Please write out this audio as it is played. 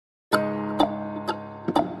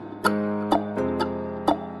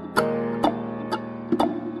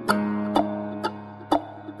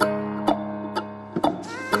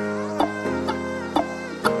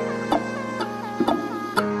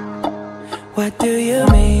what do you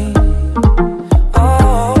mean?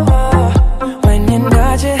 Oh, oh, when you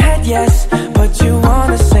nod your head yes, but you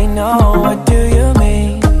wanna say no, what do you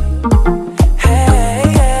mean? Hey,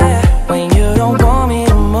 yeah, when you don't want me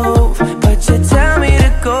to move, but you tell me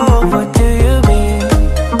to go, what do you mean?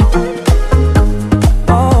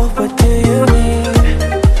 Oh, what do you mean?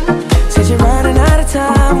 Said you're running out of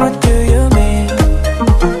time, what do you mean?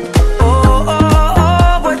 Oh, oh,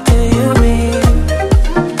 oh, what do you mean?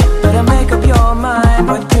 Better make up your mind,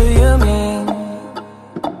 what do you mean?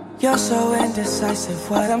 You're so indecisive,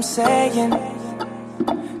 what I'm saying.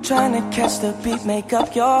 Trying to catch the beat, make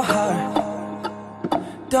up your heart.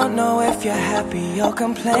 Don't know if you're happy or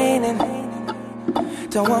complaining.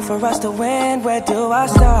 Don't want for us to win, where do I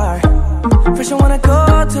start? First you wanna go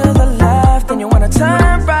to the left, then you wanna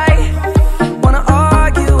turn right. Wanna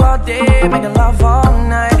argue all day, making love all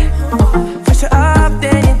night. First you're up,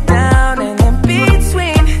 then you're down, and in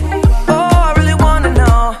between. Oh, I really wanna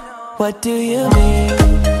know, what do you mean?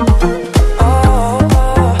 Oh,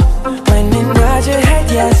 oh, when you nod your head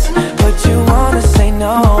yes, but you wanna say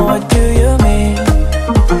no, what do you mean?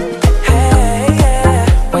 Hey, yeah,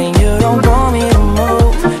 when you don't want me to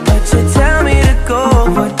move, but you tell me to go,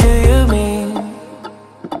 what do you mean?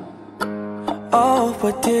 Oh,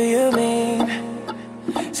 what do you mean?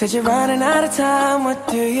 Said you're running out of time, what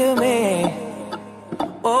do you mean?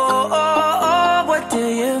 Oh, oh, oh, what do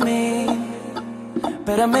you mean?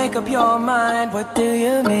 Better make up your mind, what do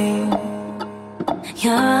you mean?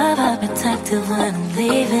 You're overprotective when I'm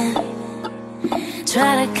leaving.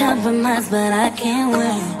 Try to compromise, but I can't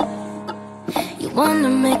win. You wanna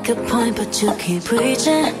make a point, but you keep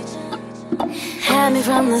preaching. Had me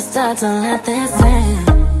from the start, don't let this end.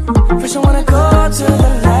 First you wanna go to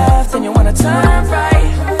the left, then you wanna turn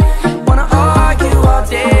right. Wanna argue all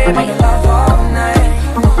day, make love all night.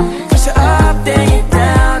 First you're up, then you're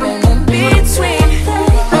down, and in between.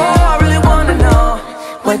 Oh, I really wanna know,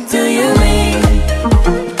 what do you mean?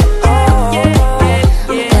 Oh,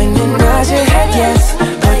 when you nod your head yes,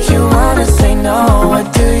 but you wanna say no, what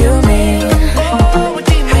do you mean?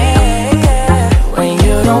 Hey, yeah, when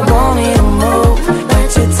you don't want me to move, but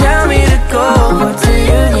you tell me to go, what do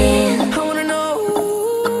you mean? I wanna know,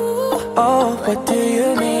 oh, what do you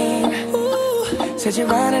mean? Said you're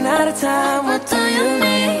running out of time, what do you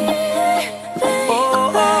mean? Oh,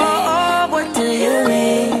 oh, oh, what do you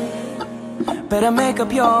mean? Better make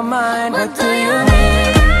up your mind, what do you mean?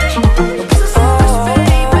 Oh,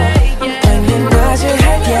 when you nod your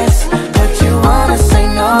head yes, but you wanna say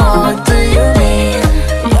no, what do you mean?